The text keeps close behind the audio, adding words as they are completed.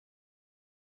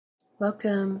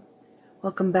Welcome,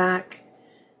 welcome back,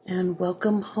 and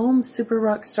welcome home, Super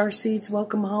Rock Starseeds.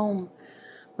 Welcome home.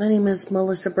 My name is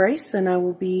Melissa Brace, and I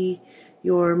will be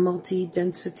your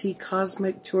multi-density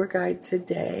cosmic tour guide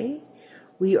today.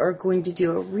 We are going to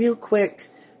do a real quick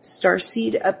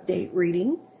Starseed update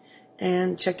reading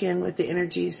and check in with the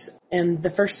energies. And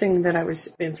the first thing that I was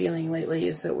been feeling lately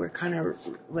is that we're kind of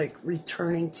like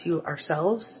returning to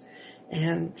ourselves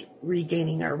and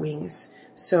regaining our wings.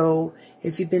 So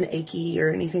if you've been achy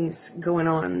or anything's going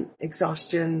on,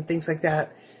 exhaustion, things like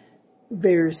that,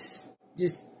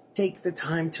 just take the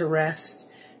time to rest,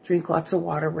 drink lots of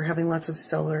water. We're having lots of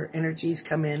solar energies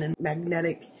come in and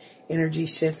magnetic energy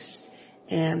shifts.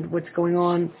 And what's going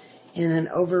on in an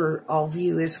overall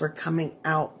view is we're coming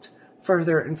out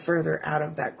further and further out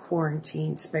of that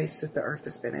quarantine space that the earth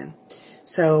has been in.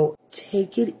 So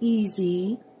take it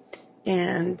easy.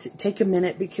 And take a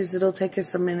minute, because it'll take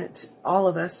us a minute, all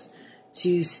of us,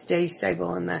 to stay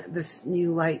stable in this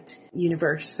new light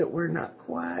universe that we're not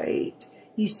quite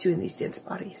used to in these dense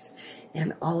bodies.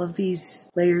 And all of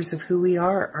these layers of who we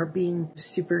are being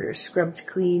super scrubbed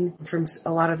clean from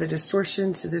a lot of the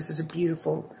distortion. So this is a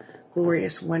beautiful,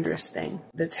 glorious, wondrous thing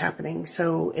that's happening.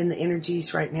 So in the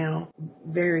energies right now,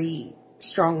 very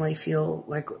strongly feel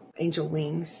like angel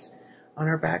wings on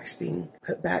our backs being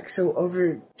put back. So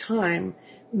over time,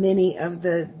 many of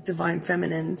the divine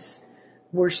feminines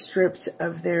were stripped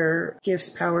of their gifts,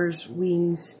 powers,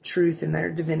 wings, truth, and their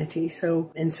divinity.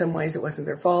 So in some ways it wasn't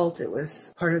their fault. It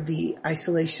was part of the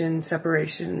isolation,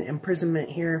 separation, imprisonment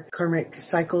here, karmic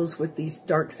cycles with these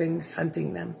dark things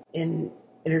hunting them in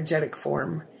energetic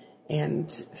form and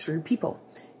through people.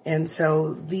 And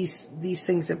so these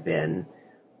things have been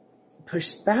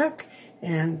pushed back.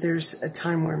 And there's a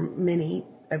time where many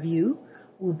of you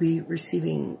will be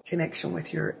receiving connection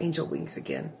with your angel wings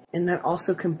again. And that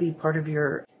also can be part of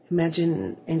your,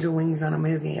 imagine angel wings on a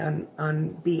movie,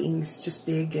 on beings just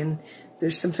big, and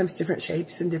there's sometimes different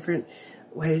shapes and different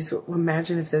ways.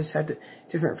 Imagine if those had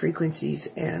different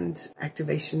frequencies and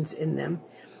activations in them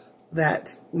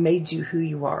that made you who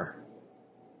you are.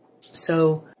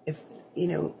 So if,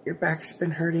 your back's been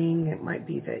hurting, it might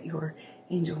be that your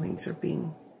angel wings are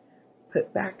being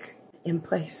put back in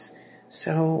place.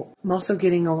 So I'm also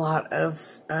getting a lot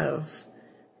of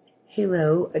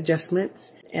halo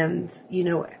adjustments, and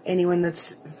anyone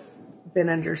that's been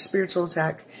under spiritual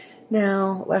attack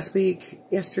now, last week,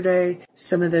 yesterday,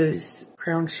 some of those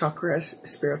crown chakra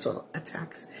spiritual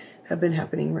attacks have been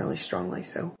happening really strongly.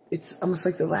 So it's almost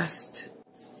like the last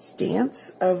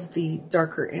stance of the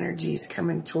darker energies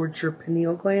coming towards your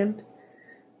pineal gland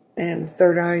and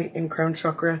third eye and crown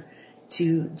chakra,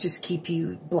 to just keep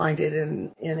you blinded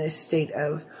and in a state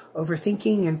of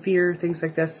overthinking and fear, things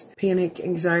like this, panic,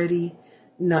 anxiety,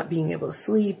 not being able to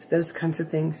sleep, those kinds of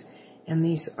things. And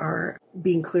these are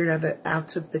being cleared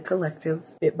out of the collective,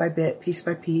 bit by bit, piece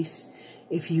by piece.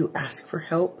 If you ask for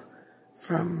help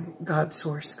from God,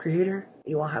 Source, Creator,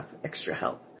 you will have extra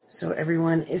help. So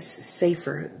everyone is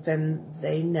safer than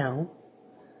they know,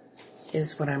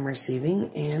 is what I'm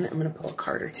receiving. And I'm going to pull a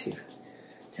card or two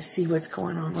to see what's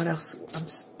going on, what else I'm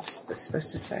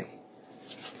supposed to say.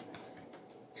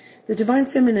 The divine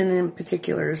feminine in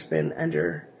particular has been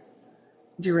under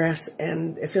duress,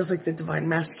 and it feels like the divine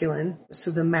masculine.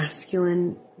 So the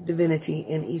masculine divinity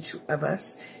in each of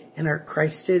us and our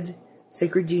Christed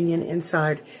sacred union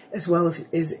inside, as well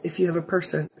as if you have a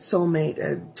person, soulmate,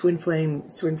 a twin flame,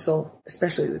 twin soul,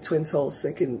 especially the twin souls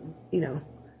that can,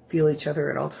 feel each other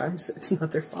at all times. It's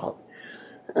not their fault.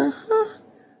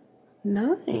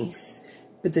 Nice.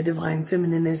 But the divine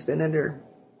feminine has been under,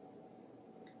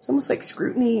 it's almost like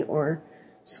scrutiny or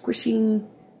squishing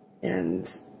and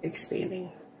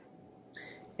expanding.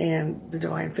 And the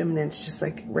divine feminine's just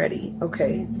like ready,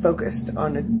 okay, focused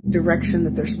on a direction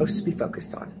that they're supposed to be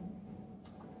focused on.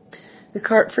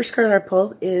 The first card I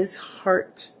pulled is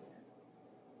Heart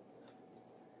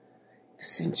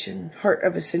Ascension, Heart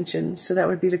of Ascension. So that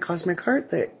would be the cosmic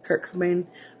heart that Kurt Cobain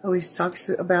always talks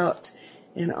about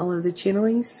in all of the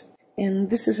channelings. And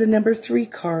this is a number 3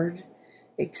 card.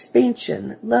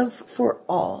 Expansion, love for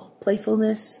all,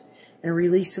 playfulness, and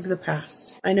release of the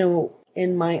past. I know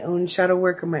in my own shadow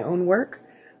work and my own work,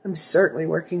 I'm certainly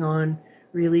working on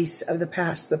release of the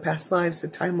past lives, the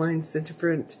timelines, the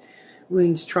different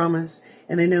wounds, traumas.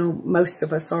 And I know most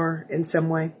of us are in some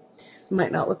way. It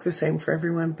might not look the same for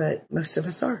everyone, but most of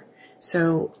us are.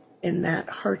 So in that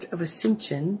heart of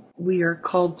ascension, we are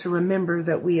called to remember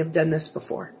that we have done this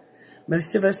before.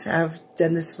 Most of us have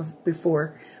done this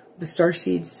before. The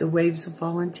starseeds, the waves of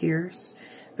volunteers,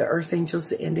 the earth angels,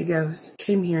 the indigos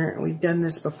came here, and we've done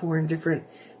this before in different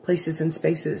places and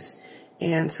spaces.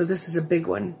 And so this is a big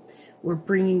one. we're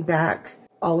bringing back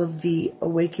all of the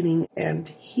awakening and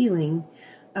healing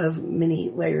of many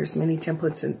layers, many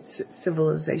templates and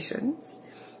civilizations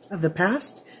of the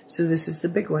past. So this is the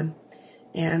big one.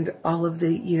 And all of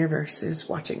the universe is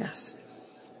watching us.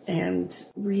 And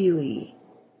really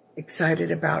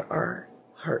excited about our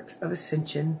heart of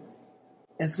ascension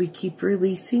as we keep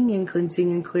releasing and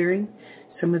cleansing and clearing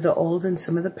some of the old and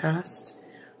some of the past.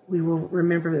 We will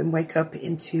remember and wake up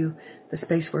into the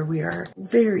space where we are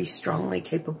very strongly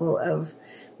capable of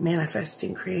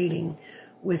manifesting, creating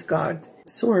with God,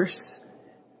 Source,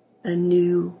 a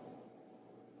new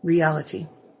reality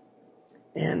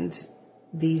and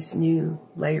these new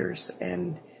layers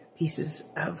and pieces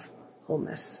of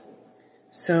wholeness.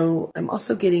 So I'm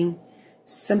also getting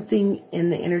something in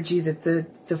the energy that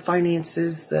the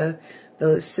finances, the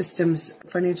systems,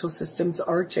 financial systems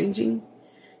are changing.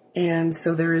 And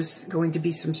so there is going to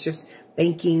be some shifts,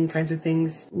 banking kinds of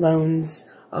things, loans,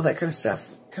 all that kind of stuff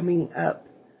coming up,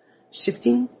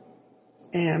 shifting.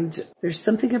 And there's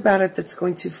something about it that's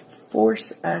going to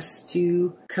force us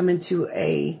to come into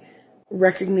a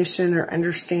recognition or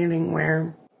understanding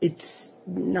where it's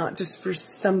not just for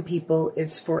some people,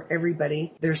 it's for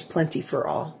everybody. There's plenty for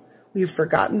all. We've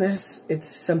forgotten this. It's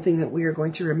something that we are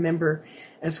going to remember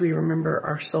as we remember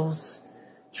our soul's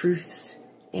truths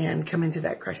and come into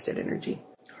that Christed energy.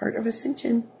 Heart of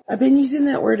Ascension. I've been using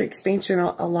that word expansion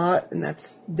a lot, and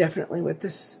that's definitely what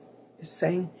this is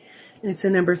saying. And it's the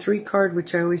number 3 card,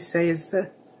 which I always say is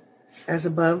the as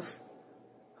above,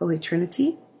 Holy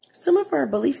Trinity. Some of our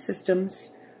belief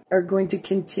systems are going to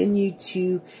continue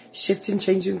to shift and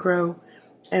change and grow.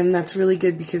 And that's really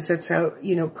good because that's how,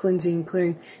 you know, cleansing and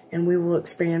clearing. And we will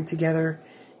expand together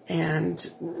and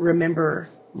remember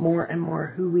more and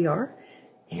more who we are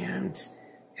and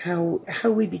how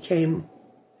we became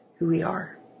who we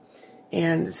are.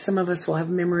 And some of us will have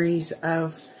memories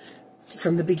of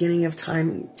from the beginning of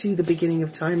time to the beginning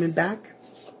of time and back,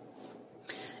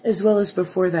 as well as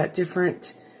before that,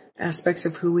 different aspects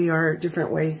of who we are,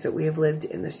 different ways that we have lived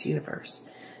in this universe.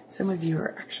 Some of you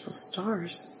are actual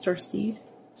stars, Starseed.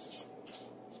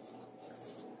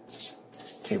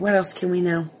 Okay, what else can we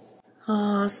know?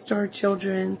 Ah, star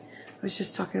children. I was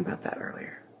just talking about that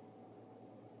earlier.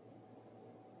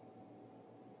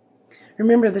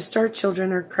 Remember, the star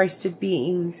children are Christed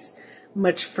beings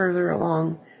much further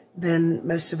along than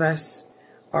most of us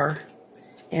are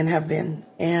and have been.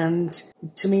 And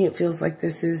to me, it feels like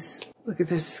this is, look at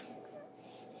this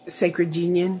sacred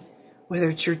union, whether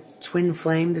it's your twin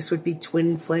flame, this would be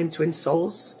twin flame, twin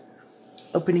souls,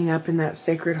 opening up in that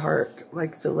sacred heart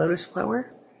like the lotus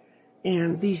flower.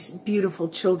 And these beautiful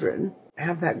children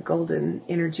have that golden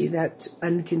energy, that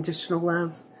unconditional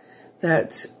love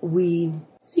that we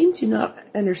seem to not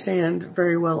understand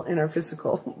very well in our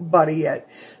physical body yet.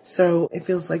 So it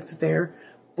feels like that they're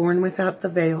born without the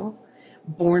veil,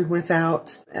 born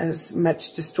without as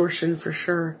much distortion for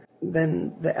sure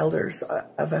than the elders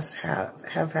of us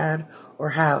have had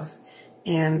or have.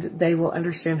 And they will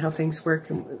understand how things work,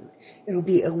 and it'll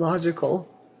be illogical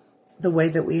the way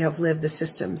that we have lived the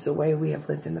systems, the way we have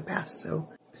lived in the past. So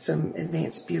some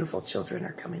advanced, beautiful children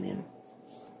are coming in.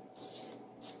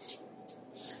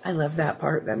 I love that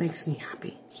part. That makes me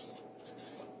happy.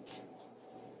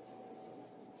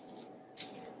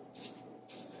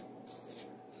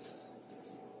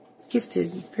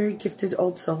 Gifted, very gifted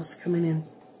old souls coming in.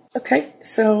 Okay,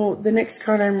 so the next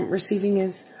card I'm receiving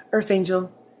is Earth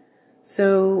Angel.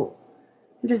 So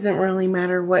it doesn't really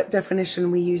matter what definition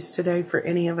we use today for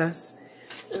any of us.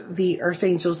 The Earth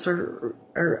Angels are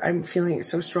I'm feeling it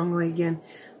so strongly again.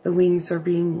 The wings are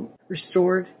being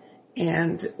restored.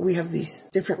 And we have these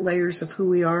different layers of who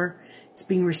we are. It's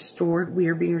being restored. We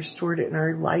are being restored in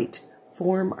our light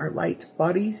form, our light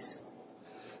bodies.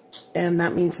 And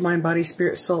that means mind, body,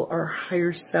 spirit, soul, our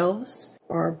higher selves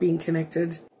are being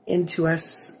connected into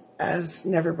us as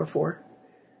never before.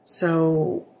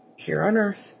 So here on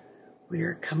earth, we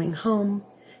are coming home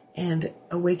and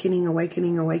awakening,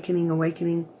 awakening, awakening,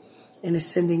 awakening, and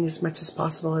ascending as much as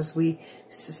possible as we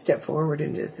step forward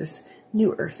into this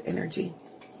new earth energy.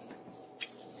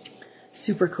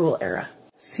 Super cool era.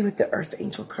 See what the Earth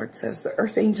Angel card says. The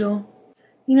Earth Angel,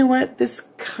 you know what? This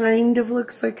kind of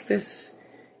looks like this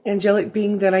angelic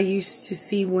being that I used to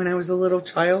see when I was a little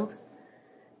child,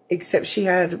 except she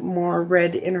had more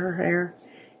red in her hair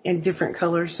and different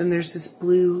colors. And there's this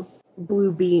blue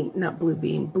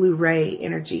ray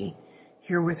energy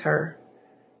here with her.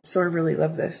 So I really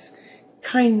love this.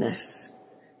 Kindness,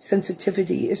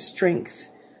 sensitivity is strength.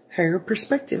 Higher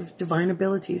perspective, divine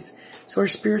abilities. So our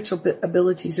spiritual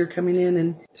abilities are coming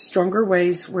in stronger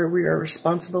ways where we are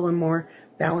responsible and more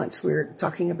balance. We're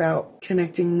talking about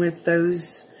connecting with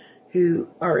those who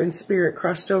are in spirit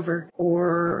crossed over,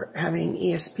 or having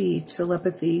ESP,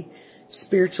 telepathy,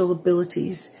 spiritual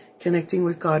abilities, connecting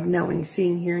with God, knowing,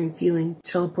 seeing, hearing, feeling,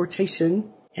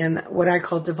 teleportation, and what I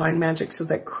call divine magic. So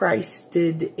that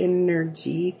Christed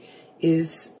energy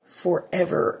is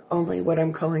forever only what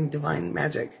I'm calling divine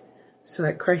magic. So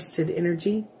that Christed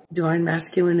energy, divine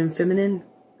masculine and feminine,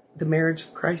 the marriage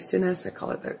of Christ in us, I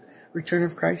call it the return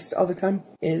of Christ all the time,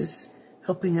 is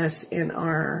helping us in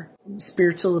our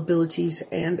spiritual abilities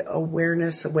and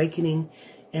awareness, awakening,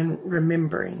 and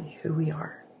remembering who we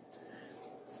are.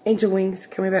 Angel wings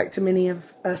coming back to many of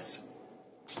us.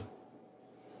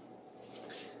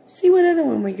 See what other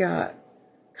one we got.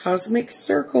 Cosmic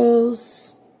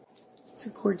circles. It's a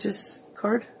gorgeous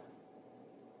card.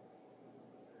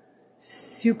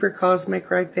 Super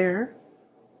cosmic right there.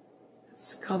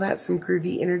 Let's call that some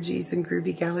groovy energies and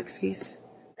groovy galaxies.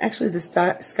 Actually,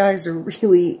 the skies are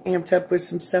really amped up with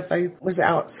some stuff. I was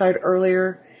outside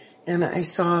earlier and I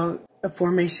saw a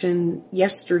formation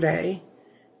yesterday,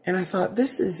 and I thought,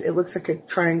 it looks like a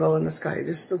triangle in the sky,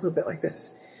 just a little bit like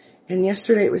this. And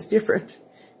yesterday it was different,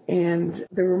 and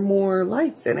there were more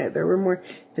lights in it. There were more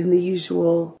than the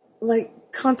usual,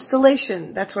 like,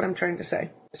 constellation. That's what I'm trying to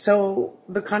say. So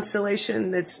the constellation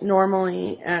that's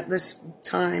normally at this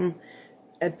time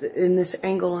in this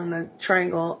angle in the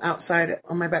triangle outside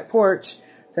on my back porch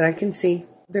that I can see,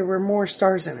 there were more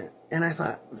stars in it. And I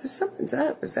thought, something's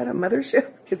up. Is that a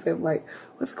mothership? Because I'm like,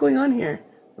 what's going on here?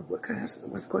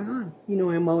 What's going on? You know,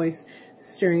 I'm always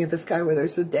staring at the sky, whether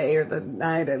it's the day or the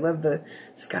night. I love the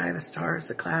sky, the stars,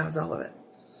 the clouds, all of it.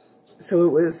 So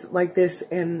it was like this,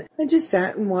 and I just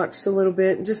sat and watched a little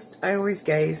bit, and I always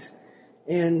gaze,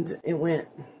 and it went.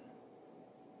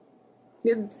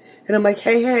 And I'm like,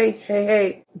 hey, hey, hey,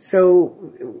 hey.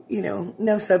 So, you know,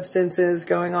 no substances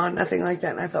going on, nothing like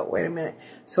that. And I thought, wait a minute.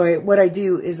 So what I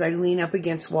do is I lean up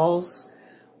against walls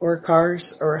or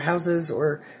cars or houses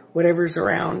or whatever's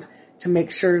around to make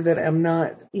sure that I'm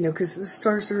not, you know, because the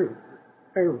stars are,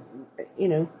 you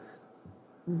know,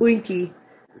 blinky.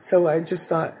 So I just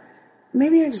thought,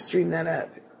 maybe I just dreamed that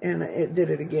up. And it did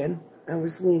it again. I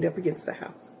was leaned up against the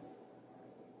house.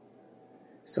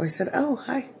 So I said, oh,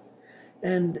 hi.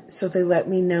 And so they let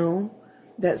me know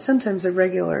that sometimes a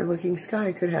regular looking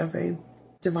sky could have a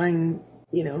divine,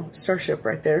 you know, starship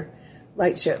right there,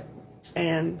 light ship.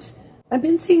 And I've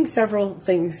been seeing several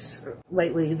things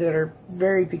lately that are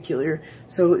very peculiar.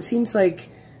 So it seems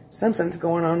like something's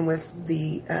going on with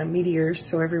the meteors.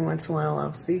 So every once in a while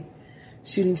I'll see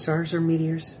shooting stars or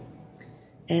meteors.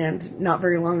 And not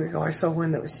very long ago I saw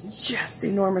one that was just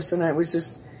enormous, and I was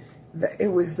just...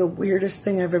 It was the weirdest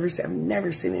thing I've ever seen. I've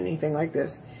never seen anything like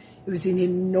this. It was an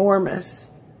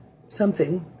enormous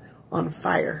something on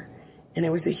fire. And it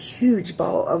was a huge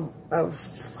ball of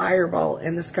fireball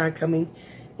in the sky coming.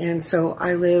 And so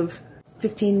I live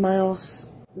 15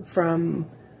 miles from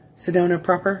Sedona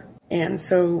proper. And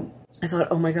so I thought,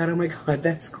 oh my God,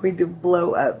 that's going to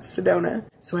blow up Sedona.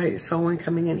 So I saw one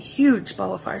coming in, huge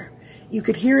ball of fire. You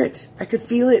could hear it. I could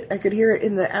feel it. I could hear it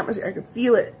in the atmosphere. I could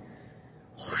feel it.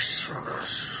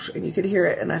 And you could hear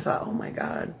it, and I thought, oh my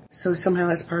God. So somehow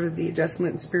that's part of the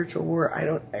adjustment in spiritual war.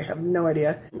 I have no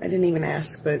idea. I didn't even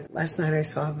ask, but last night I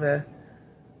saw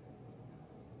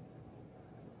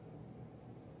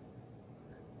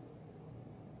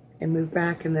and moved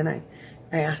back, and then I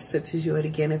asked it to do it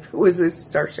again if it was a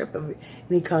starship of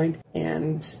any kind.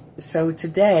 And so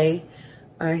today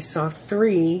I saw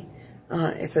 3.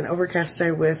 It's an overcast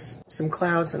day with some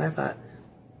clouds, and I thought,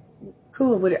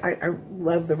 cool. I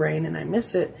love the rain, and I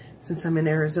miss it. Since I'm in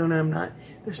Arizona,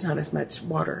 there's not as much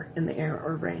water in the air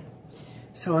or rain.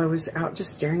 So I was out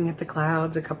just staring at the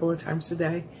clouds a couple of times a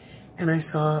day, and I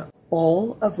saw a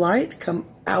ball of light come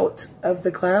out of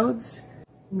the clouds,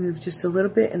 move just a little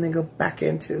bit, and then go back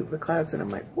into the clouds. And I'm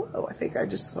like, whoa, I think I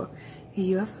just saw a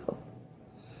UFO.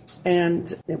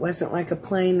 And it wasn't like a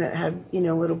plane that had, you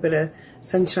know, a little bit of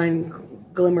sunshine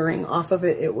glimmering off of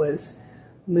it. It was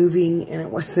moving, and it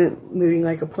wasn't moving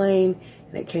like a plane,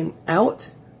 and it came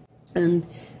out and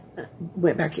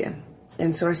went back in.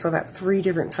 And so I saw that 3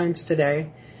 different times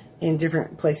today in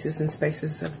different places and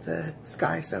spaces of the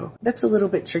sky. So that's a little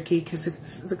bit tricky, because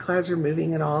if the clouds are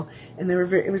moving at all, and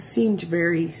it seemed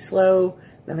very slow,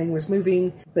 nothing was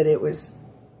moving, but it was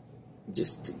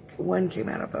just, one came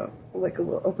out of a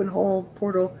little open hole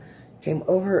portal, came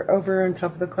over on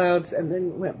top of the clouds, and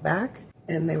then went back.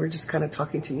 And they were just kind of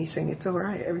talking to me, saying, it's all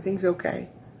right, everything's okay.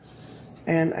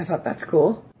 And I thought, that's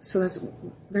cool. So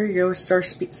there you go,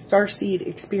 Starseed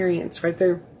experience right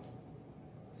there.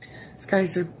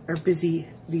 Skies are busy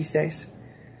these days.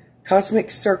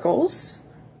 Cosmic circles.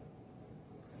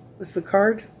 was the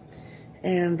card.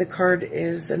 And the card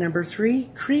is a number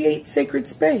 3. Create sacred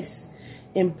space.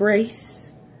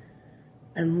 Embrace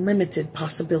unlimited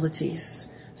possibilities.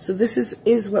 So this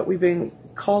is what we've been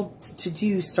called to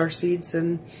do, starseeds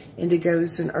and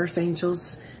indigos and earth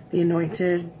angels, the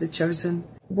anointed, the chosen.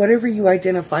 Whatever you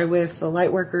identify with, the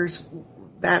light workers,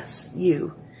 that's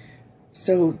you.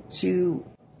 So to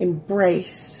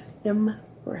embrace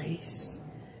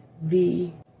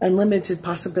the unlimited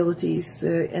possibilities,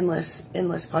 the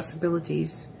endless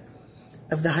possibilities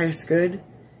of the highest good,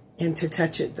 and to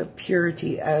touch it, the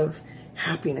purity of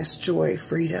happiness, joy,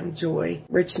 freedom, joy,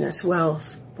 richness,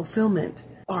 wealth, fulfillment,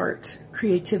 art,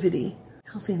 creativity,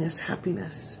 healthiness,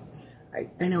 happiness.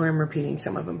 I know I'm repeating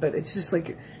some of them, but it's just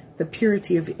like the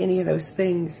purity of any of those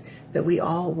things that we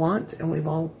all want and we've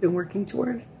all been working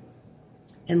toward.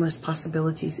 Endless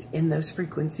possibilities in those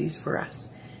frequencies for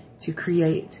us to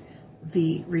create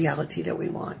the reality that we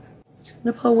want. I'm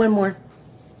going to pull one more.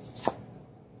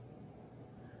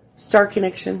 Star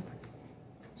connection.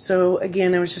 So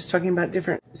again, I was just talking about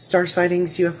different star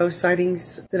sightings, UFO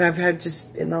sightings that I've had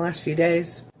just in the last few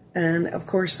days. And of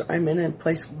course, I'm in a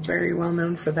place very well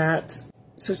known for that.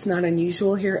 So it's not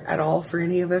unusual here at all for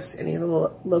any of us, any of the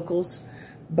locals.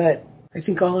 But I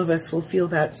think all of us will feel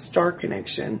that star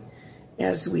connection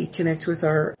as we connect with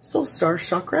our soul star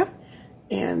chakra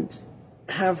and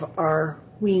have our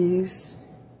wings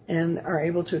and are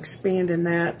able to expand in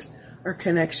that, our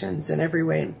connections in every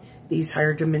way. And these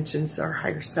higher dimensions, our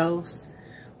higher selves,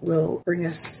 will bring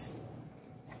us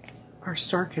our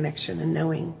star connection and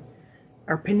knowing.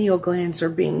 Our pineal glands are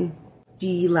being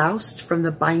deloused from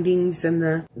the bindings and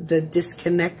the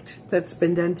disconnect that's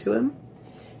been done to them.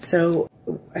 So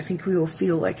I think we will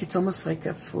feel like it's almost like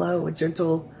a flow, a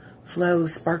gentle flow,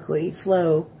 sparkly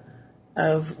flow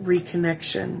of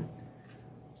reconnection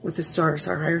with the stars,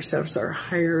 our higher selves, our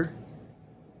higher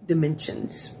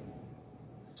dimensions.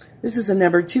 This is a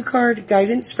number 2 card,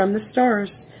 Guidance from the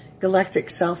Stars,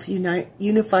 Galactic Self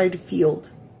Unified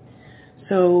Field.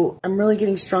 So I'm really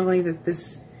getting strongly that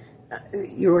this,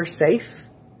 you're safe.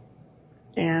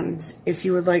 And if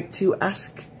you would like to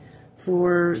ask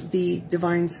for the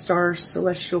divine star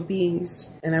celestial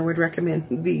beings, and I would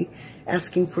recommend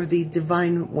asking for the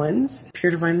divine ones,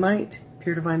 pure divine light,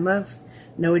 pure divine love,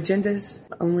 no agendas,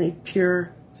 only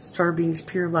pure star beings,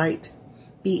 pure light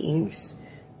beings,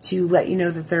 to let you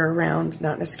know that they're around,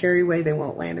 not in a scary way. They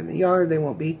won't land in the yard. They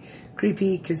won't be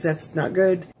creepy because that's not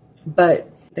good.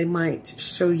 But they might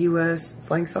show you a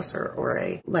flying saucer or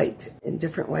a light in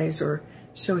different ways, or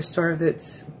show a star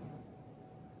that's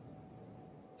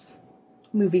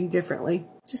moving differently.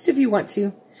 Just if you want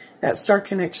to. That star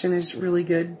connection is really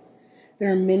good.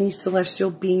 There are many celestial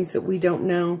beings that we don't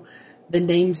know the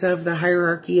names of, the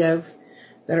hierarchy of,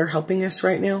 that are helping us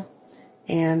right now.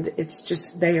 And it's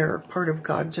just, they are part of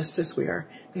God just as we are.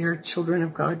 They are children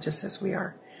of God just as we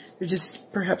are. They're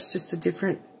just perhaps just a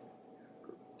different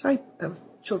type of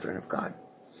children of God.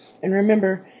 And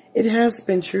remember, it has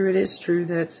been true, it is true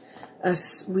that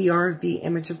we are the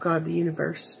image of God, the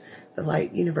universe, the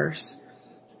light universe.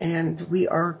 And we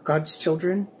are God's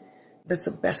children. That's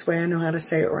the best way I know how to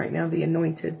say it right now. The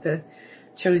anointed, the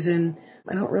chosen.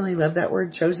 I don't really love that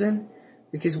word chosen,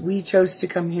 because we chose to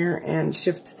come here and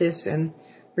shift this and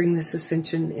bring this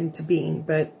ascension into being.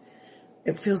 But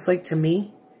it feels like to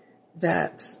me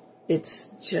that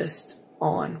it's just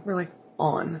on. We're like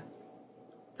on.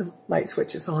 The light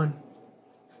switch is on.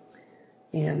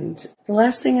 And the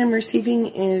last thing I'm receiving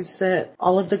is that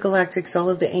all of the galactics, all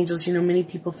of the angels, you know, many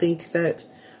people think that,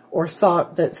 or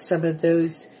thought that some of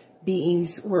those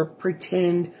beings were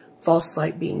pretend false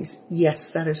light beings.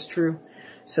 Yes, that is true.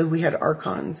 So we had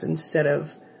archons instead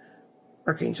of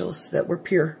archangels that were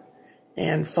pure,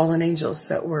 and fallen angels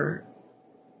that were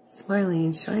smiling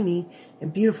and shiny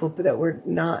and beautiful, but that were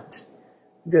not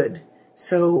good.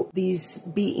 So these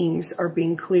beings are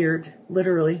being cleared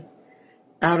literally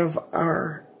out of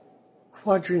our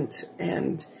quadrant,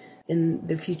 and in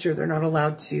the future they're not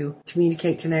allowed to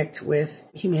communicate, connect with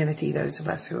humanity, those of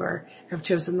us who have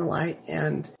chosen the light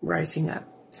and rising up.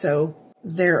 So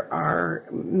there are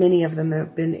many of them that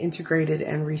have been integrated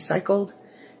and recycled,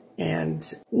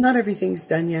 and not everything's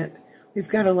done yet. We've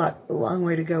got a long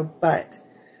way to go, but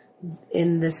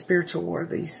in the spiritual war,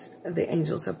 the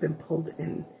angels have been pulled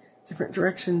in different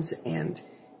directions and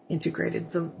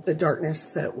integrated the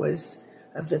darkness that was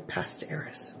of the past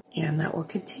eras. And that will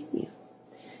continue.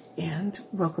 And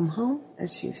welcome home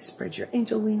as you spread your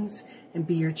angel wings and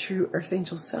be your true earth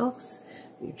angel selves,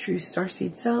 your true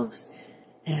starseed selves,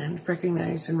 and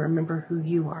recognize and remember who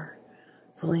you are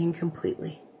fully and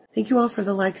completely. Thank you all for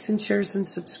the likes and shares and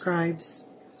subscribes.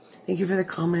 Thank you for the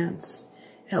comments.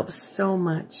 helps so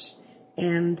much.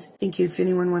 And thank you. If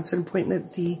anyone wants an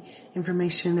appointment, the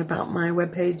information about my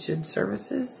webpage and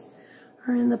services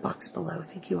are in the box below.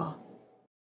 Thank you all.